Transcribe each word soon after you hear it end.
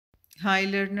Hi,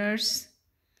 learners.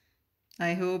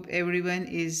 I hope everyone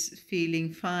is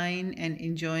feeling fine and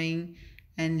enjoying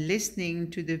and listening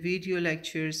to the video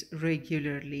lectures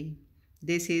regularly.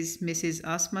 This is Mrs.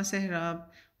 Asma Sehrab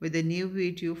with a new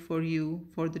video for you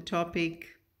for the topic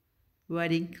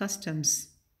wedding customs.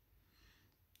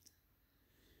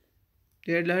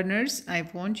 Dear learners, I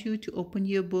want you to open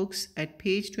your books at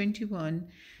page 21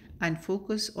 and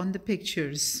focus on the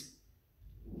pictures.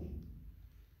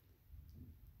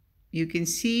 You can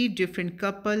see different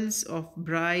couples of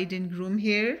bride and groom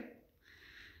here.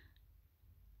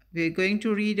 We're going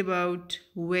to read about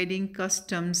wedding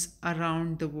customs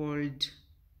around the world.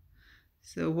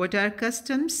 So, what are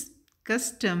customs?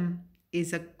 Custom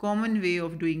is a common way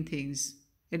of doing things.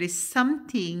 It is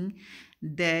something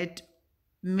that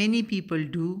many people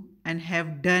do and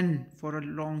have done for a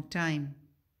long time.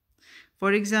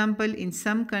 For example, in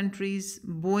some countries,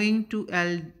 bowing to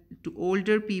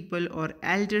older people or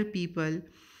elder people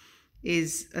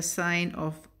is a sign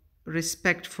of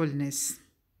respectfulness.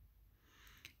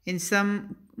 In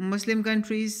some Muslim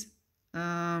countries,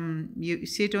 you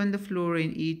sit on the floor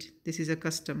and eat. This is a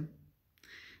custom.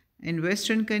 In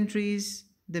Western countries,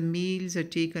 the meals are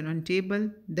taken on table.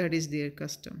 That is their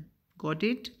custom. Got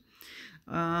it?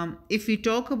 If we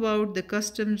talk about the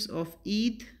customs of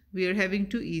Eid, we are having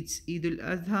two Eids, Eid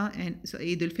al-Adha and so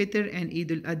Eid al-Fitr and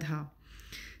Eid al-Adha.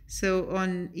 So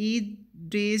on Eid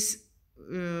days,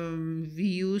 we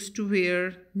used to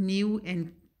wear new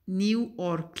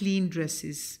or clean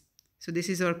dresses. So this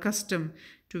is our custom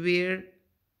to wear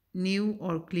new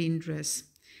or clean dress.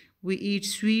 We eat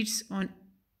sweets on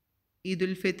Eid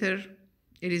al-Fitr.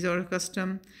 It is our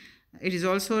custom. It is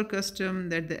also our custom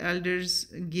that the elders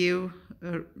give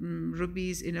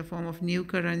rupees in a form of new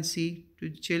currency to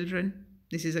children.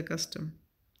 This is a custom.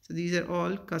 So these are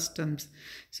all customs.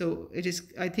 So it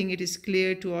is, I think it is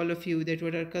clear to all of you that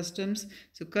what are customs.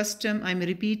 So custom, I'm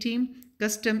repeating,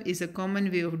 custom is a common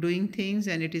way of doing things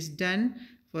and it is done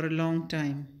for a long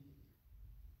time.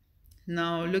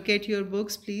 Now look at your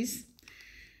books, please.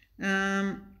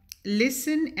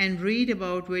 Listen and read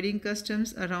about wedding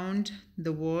customs around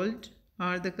the world.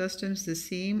 Are the customs the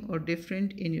same or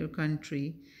different in your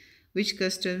country? Which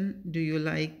custom do you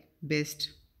like best?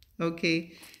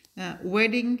 Okay,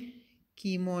 wedding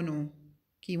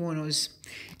kimonos.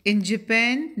 In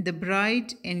Japan, the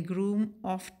bride and groom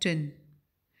often.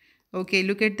 Okay,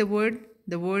 look at the word.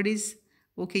 The word is,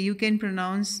 okay, you can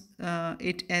pronounce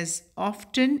it as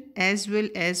often as well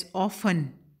as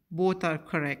often. Both are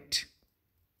correct.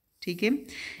 Okay?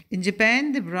 In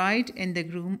Japan, the bride and the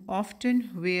groom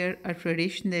often wear a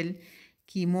traditional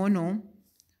kimono.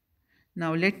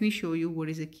 Now, let me show you what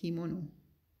is a kimono.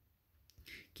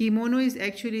 Kimono is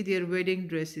actually their wedding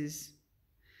dresses.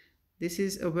 This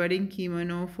is a wedding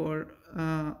kimono for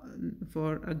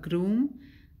a groom,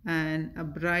 and a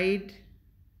bride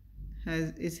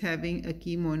is having a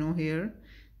kimono here.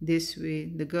 This way,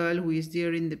 the girl who is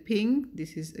there in the pink,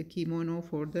 this is a kimono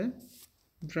for the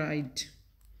bride.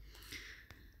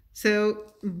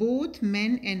 So both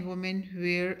men and women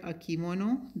wear a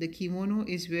kimono. The kimono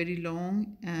is very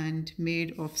long and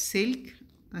made of silk.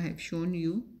 I have shown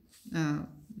you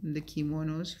the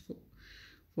kimonos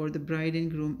for the bride and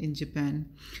groom in Japan.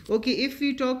 Okay, if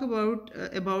we talk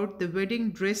about the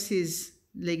wedding dresses,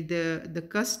 like the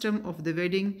custom of the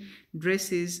wedding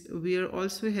dresses, we are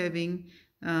also having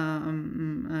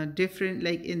different,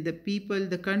 like in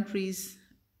the countries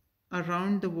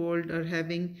around the world are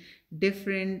having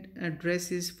different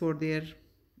dresses for their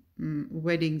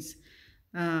weddings.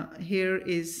 Here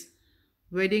is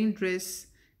wedding dress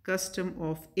custom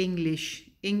of English.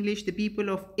 The people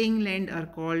of England are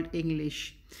called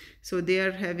English. So they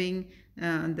are having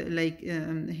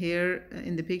here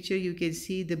in the picture you can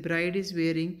see the bride is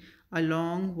wearing a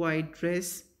long white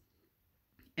dress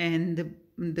and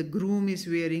the groom is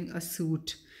wearing a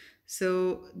suit.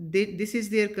 So this is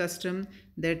their custom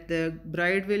that the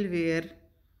bride will wear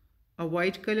a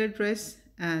white color dress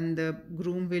and the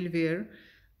groom will wear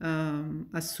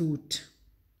a suit.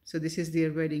 So this is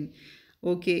their wedding.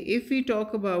 Okay, if we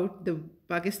talk about the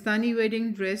Pakistani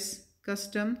wedding dress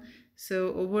custom,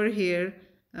 so over here,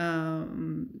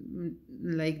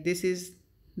 like this is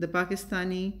the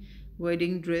Pakistani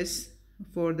wedding dress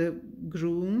for the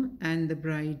groom and the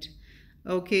bride.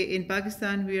 Okay, in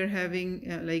Pakistan we are having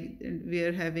we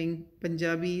are having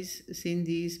Punjabis,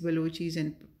 Sindhis, Balochis,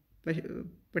 and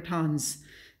Pathans.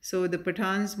 So the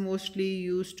Pathans mostly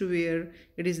used to wear.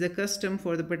 It is the custom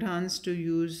for the Pathans to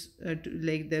use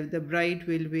the bride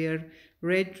will wear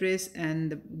red dress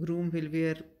and the groom will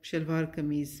wear shalwar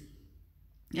kameez.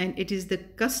 And it is the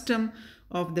custom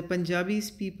of the Punjabis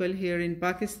people here in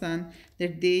Pakistan,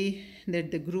 that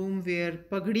the groom wear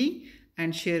pagdi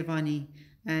and sherwani,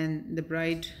 and the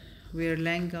bride wear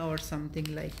lenga or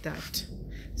something like that.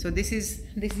 So these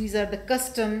are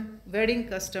the wedding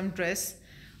custom dress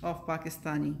of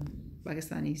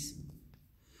Pakistanis.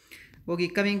 Okay,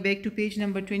 coming back to page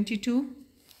number 22.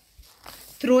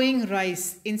 Throwing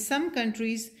rice. In some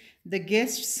countries, the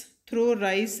guests throw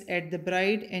rice at the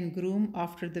bride and groom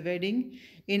after the wedding.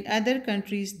 In other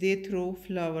countries, they throw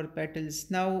flower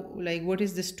petals. Now, like, what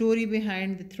is the story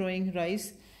behind the throwing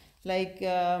rice? Like,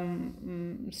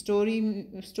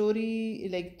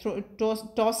 like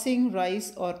tossing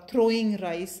rice or throwing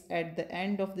rice at the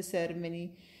end of the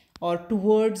ceremony or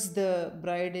towards the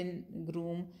bride and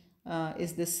groom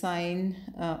is the sign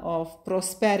of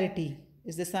prosperity,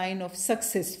 is the sign of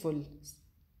successful.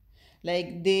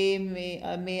 Like they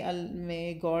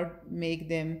may God make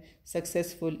them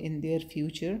successful in their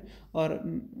future, or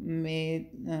may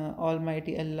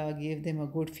Almighty Allah give them a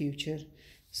good future.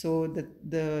 So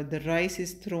the rice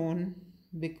is thrown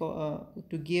because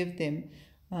to give them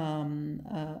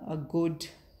a good,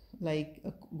 like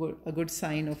a good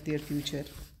sign of their future.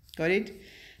 Got it?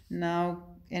 Now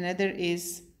another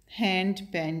is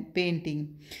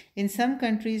painting. In some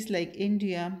countries like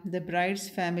India, the bride's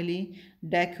family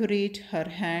decorate her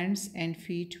hands and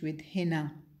feet with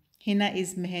henna. Henna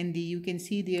is mehendi. You can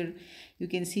see there, you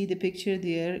can see the picture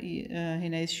there.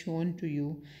 Henna is shown to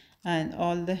you, and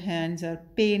all the hands are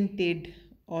painted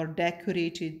or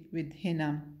decorated with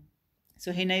henna.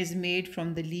 So henna is made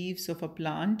from the leaves of a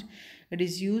plant. It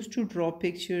is used to draw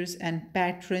pictures and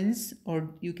patterns, or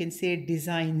you can say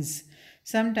designs.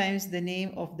 Sometimes the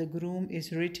name of the groom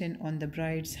is written on the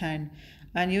bride's hand.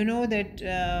 And you know that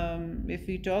if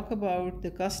we talk about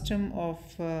the custom of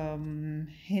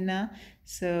henna,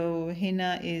 so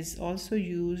henna is also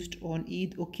used on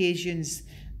Eid occasions.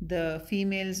 The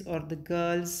females or the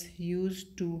girls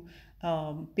used to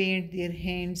paint their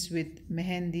hands with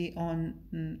mehendi on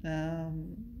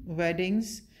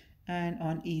weddings and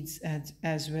on Eids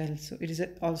as well. So it is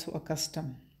also a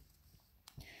custom.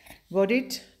 Got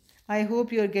it? I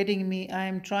hope you are getting me. I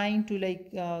am trying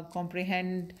to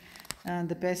comprehend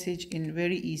the passage in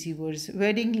very easy words.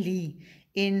 Wedding Lee.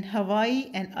 In Hawaii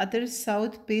and other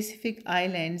South Pacific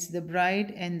islands, the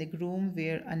bride and the groom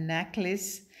wear a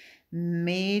necklace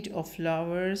made of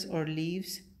flowers or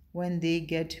leaves when they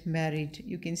get married.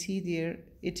 You can see there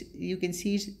you can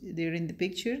see it there in the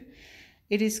picture.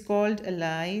 It is called a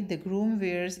lie. The groom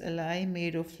wears a lie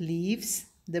made of leaves.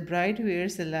 The bride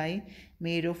wears a lie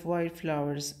made of white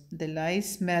flowers. The lie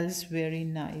smells very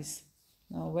nice.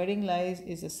 Now, wedding lies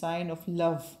is a sign of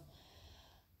love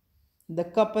the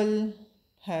couple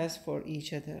has for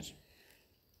each other.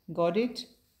 Got it?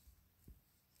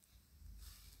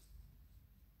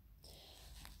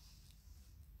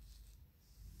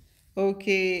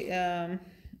 Okay.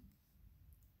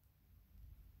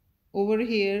 Over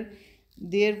here,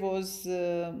 there was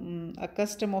a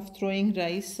custom of throwing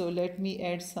rice. So let me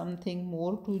add something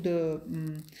more to the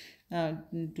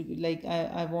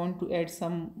I want to add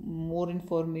some more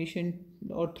information,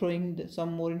 or throwing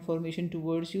some more information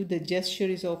towards you. The gesture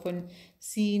is often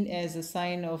seen as a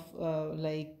sign of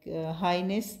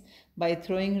highness. By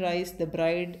throwing rice, the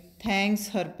bride thanks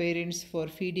her parents for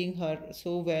feeding her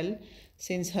so well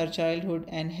since her childhood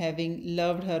and having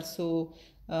loved her so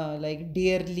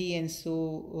dearly and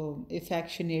so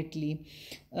affectionately.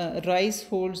 Rice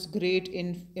holds great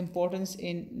importance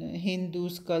in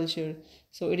Hindus culture.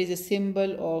 So it is a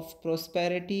symbol of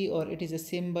prosperity, or it is a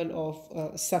symbol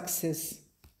of success.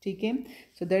 Okay,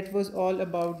 so that was all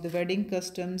about the wedding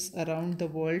customs around the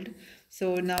world.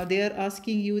 So now they are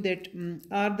asking you that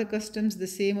are the customs the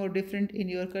same or different in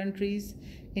your countries?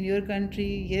 In your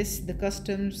country, yes, the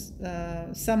customs,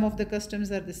 some of the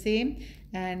customs are the same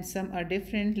and some are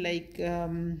different. Like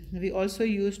we also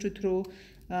used to throw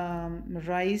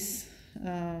rice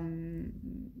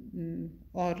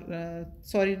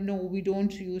sorry, no, we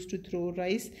don't use to throw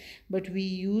rice, but we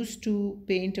used to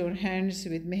paint our hands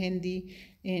with mehendi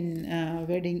in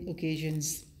wedding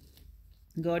occasions.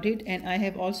 Got it? And I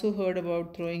have also heard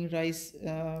about throwing rice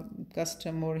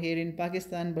custom or here in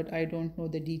Pakistan, but I don't know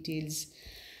the details.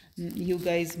 You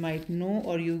guys might know,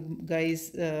 or you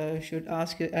guys should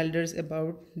ask your elders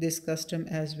about this custom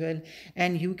as well.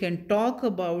 And you can talk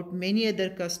about many other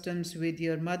customs with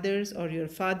your mothers or your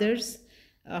fathers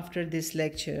after this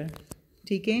lecture.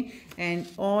 Okay? And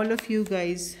all of you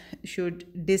guys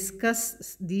should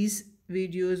discuss these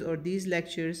videos or these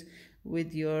lectures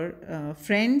with your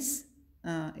friends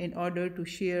in order to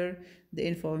share the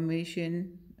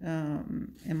information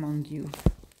among you.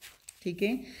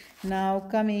 Okay? Now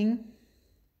coming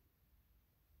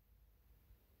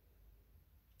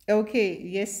Okay,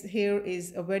 yes, here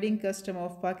is a wedding custom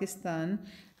of Pakistan.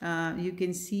 You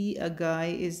can see a guy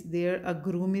is there, a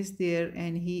groom is there,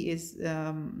 and he is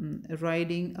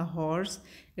riding a horse.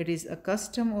 It is a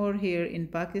custom over here in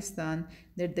Pakistan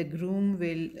that the groom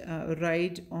will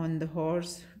ride on the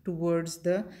horse towards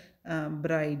the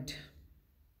bride.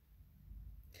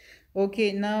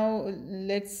 Okay, now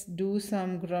let's do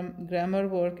some grammar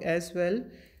work as well.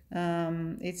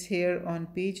 It's here on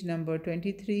page number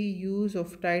 23, use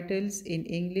of titles in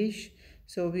English.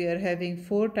 So we are having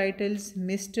four titles: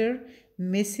 Mr.,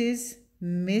 Mrs.,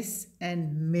 Miss,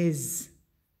 and Ms.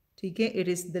 Okay, it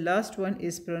is the last one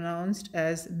is pronounced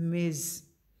as Ms.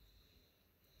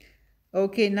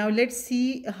 Okay, now let's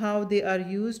see how they are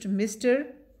used.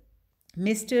 Mr.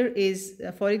 is,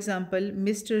 for example,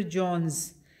 Mr.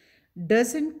 Jones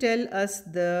doesn't tell us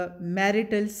the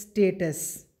marital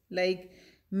status. Like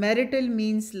marital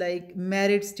means like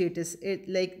married status. It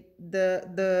like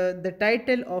the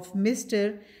title of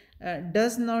Mr.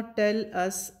 Does not tell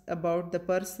us about the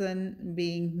person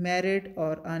being married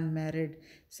or unmarried.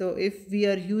 So if we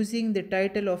are using the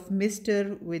title of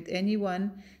Mr. with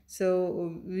anyone,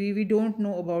 so we don't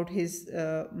know about his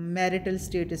marital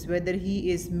status, whether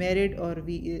he is married or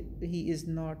he is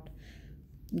not.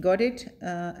 Got it?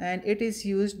 And it is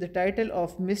used, the title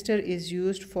of Mr. is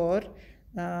used for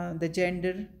the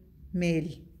gender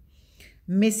male.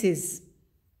 Mrs.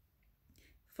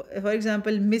 For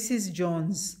example, Mrs.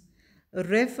 Jones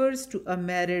refers to a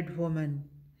married woman.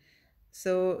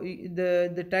 So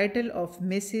the title of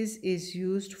Mrs. is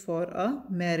used for a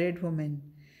married woman.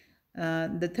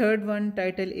 The third one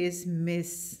title is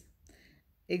Miss.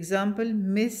 Example,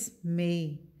 Miss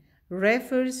May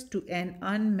refers to an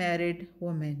unmarried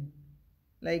woman.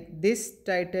 Like this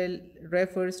title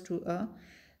refers to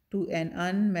an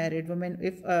unmarried woman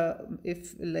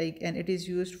if like, and it is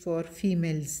used for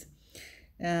females.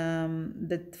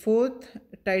 The fourth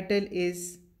title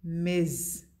is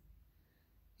Ms.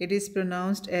 It is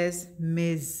pronounced as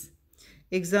Ms.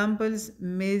 Examples,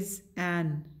 Ms.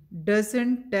 Anne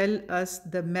doesn't tell us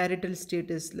the marital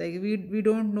status. Like we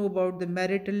don't know about the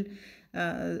marital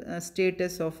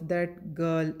status of that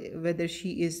girl, whether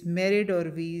she is married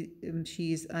or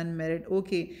she is unmarried.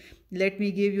 Okay, let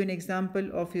me give you an example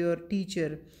of your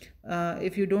teacher.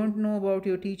 If you don't know about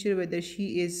your teacher, whether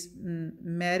she is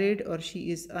married or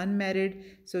she is unmarried,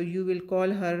 so you will call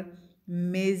her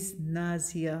Ms.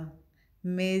 Nazia,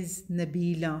 Ms.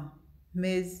 Nabila,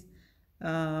 Ms.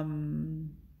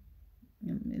 Um,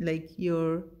 like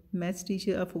your maths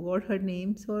teacher, I forgot her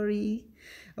name, sorry.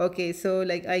 Okay, so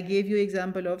like I gave you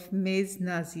example of Ms.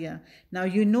 Nazia. Now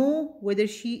you know whether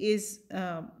she is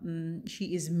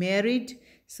married,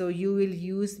 so you will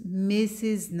use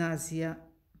Mrs. Nazia.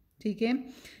 Okay,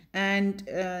 and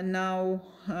now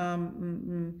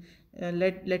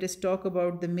let us talk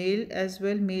about the male as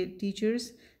well, male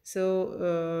teachers.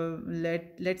 So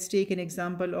let's take an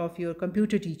example of your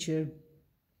computer teacher,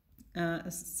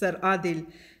 Sir Adil.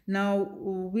 Now,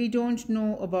 we don't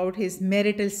know about his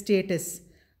marital status.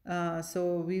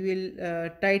 So we will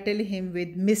title him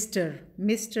with Mr.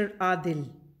 Adil.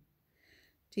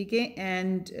 Okay,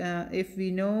 and if we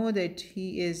know that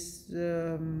he is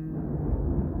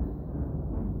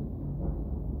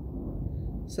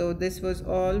so this was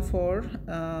all for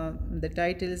the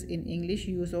titles in English,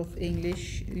 use of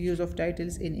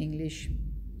titles in English.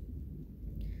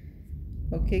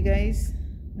 Okay, guys,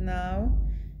 now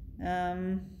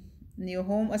your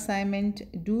home assignment,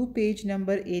 do page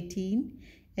number 18,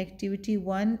 activity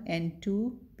 1 and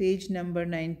 2, page number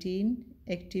 19,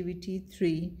 activity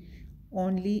 3,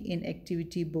 only in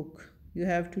activity book. You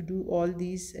have to do all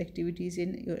these activities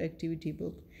in your activity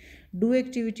book. Do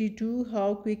activity 2,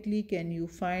 how quickly can you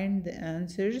find the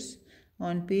answers,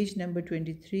 on page number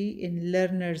 23 in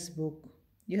learner's book.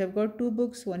 You have got two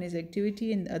books, one is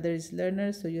activity and the other is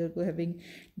learner, so you are having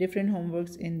different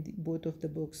homeworks in both of the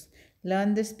books.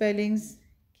 Learn the spellings: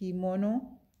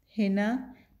 kimono,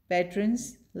 henna,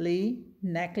 patrons, Lee,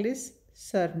 necklace,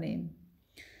 surname.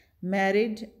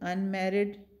 Married,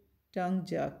 unmarried, tongue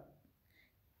jack,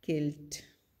 kilt.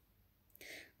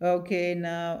 Okay,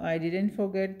 now I didn't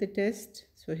forget the test,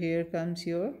 so here comes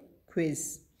your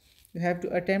quiz. You have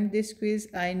to attempt this quiz.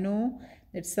 I know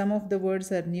that some of the words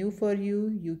are new for you.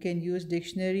 You can use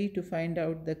dictionary to find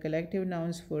out the collective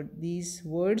nouns for these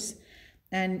words,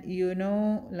 and you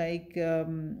know, like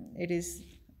it is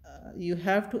you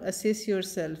have to assess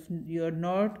yourself. You are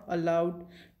not allowed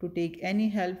to take any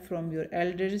help from your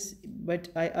elders, but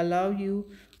I allow you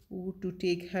to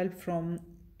take help from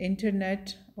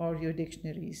internet or your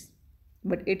dictionaries,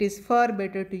 but it is far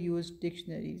better to use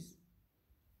dictionaries.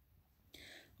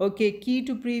 Okay, key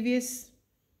to previous.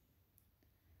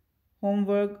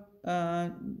 Homework,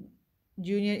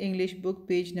 Junior English book,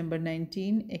 page number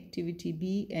 19, activity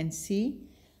B and C.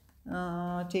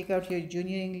 Take out your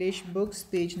Junior English books,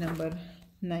 page number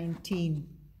 19.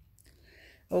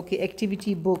 Okay,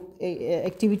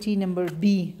 activity number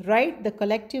B. Write the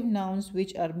collective nouns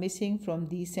which are missing from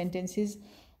these sentences.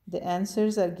 The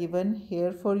answers are given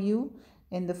here for you.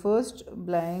 In the first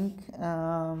blank,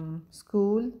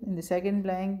 school. In the second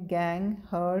blank, gang,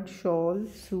 herd, shawl,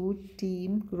 suit,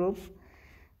 team, group,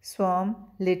 swarm,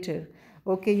 litter.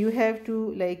 Okay, you have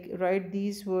to write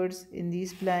these words in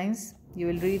these blanks. You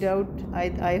will read out.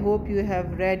 I hope you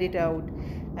have read it out,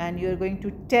 and you are going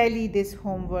to tally this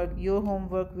homework, your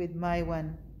homework, with my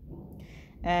one,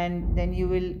 and then you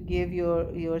will give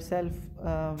yourself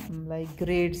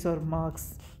grades or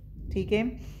marks.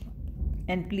 Okay,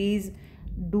 and please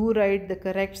do write the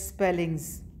correct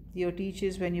spellings. Your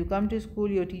teachers, when you come to school,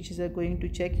 your teachers are going to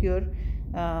check your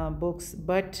books,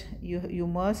 but you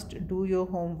must do your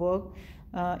homework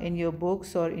in your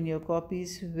books or in your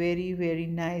copies very, very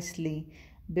nicely.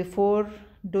 Before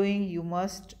doing, you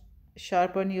must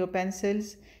sharpen your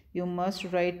pencils. You must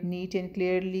write neat and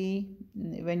clearly.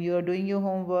 When you are doing your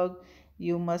homework,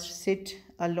 you must sit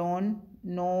alone.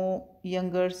 No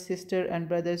younger sister and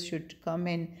brothers should come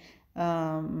in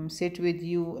sit with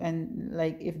you, and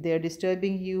if they are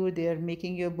disturbing you, they are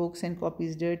making your books and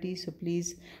copies dirty, so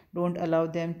please don't allow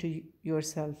them to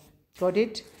yourself. Got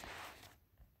it?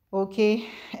 Okay,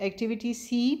 activity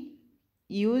C.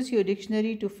 Use your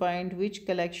dictionary to find which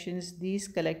collections these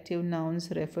collective nouns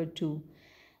refer to.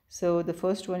 So the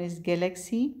first one is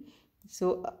galaxy.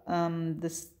 So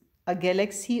a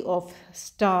galaxy of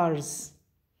stars.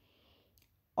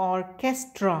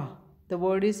 Orchestra. The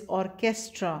word is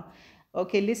orchestra.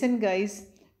 Okay, listen guys,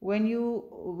 when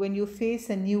you face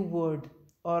a new word,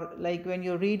 or when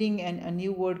you're reading and a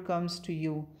new word comes to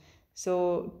you,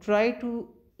 so try to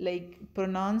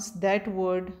pronounce that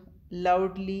word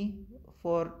loudly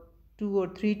for 2 or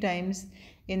 3 times.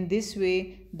 In this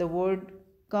way the word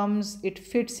comes, it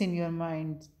fits in your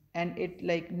mind, and it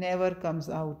never comes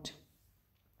out.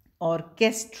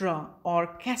 Orchestra,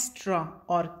 orchestra,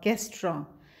 orchestra.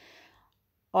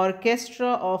 Orchestra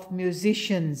of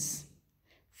musicians.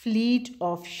 Fleet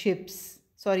of ships.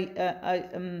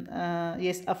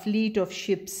 Yes, a fleet of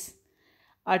ships.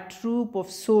 A troop of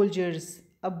soldiers.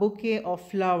 A bouquet of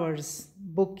flowers.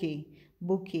 Bouquet,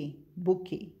 bouquet,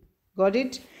 bouquet. Got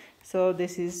it? So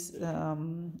this is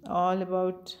all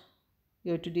about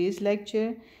your today's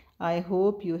lecture. I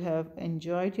hope you have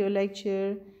enjoyed your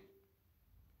lecture.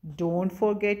 Don't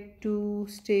forget to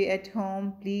stay at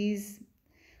home, please.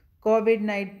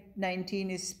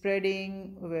 COVID-19 is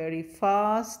spreading very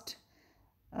fast,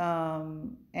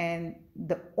 and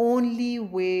the only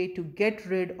way to get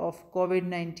rid of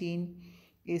COVID-19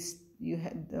 is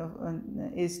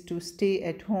to stay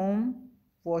at home,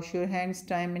 wash your hands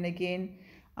time and again.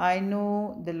 I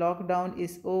know the lockdown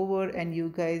is over and you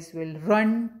guys will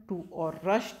run to or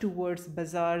rush towards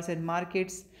bazaars and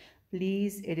markets.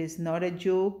 Please, it is not a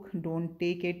joke. Don't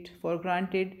take it for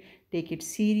granted. Take it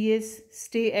serious.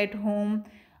 Stay at home,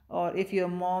 or if your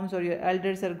moms or your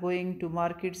elders are going to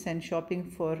markets and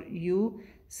shopping for you,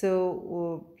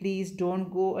 so please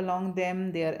don't go along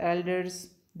them. They are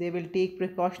elders. They will take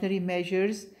precautionary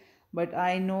measures, but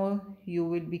I know you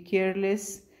will be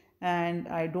careless, and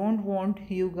I don't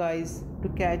want you guys to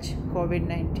catch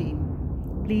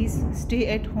COVID-19. Please stay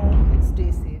at home and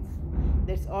stay safe.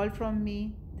 That's all from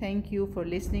me. Thank you for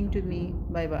listening to me.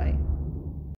 Bye bye.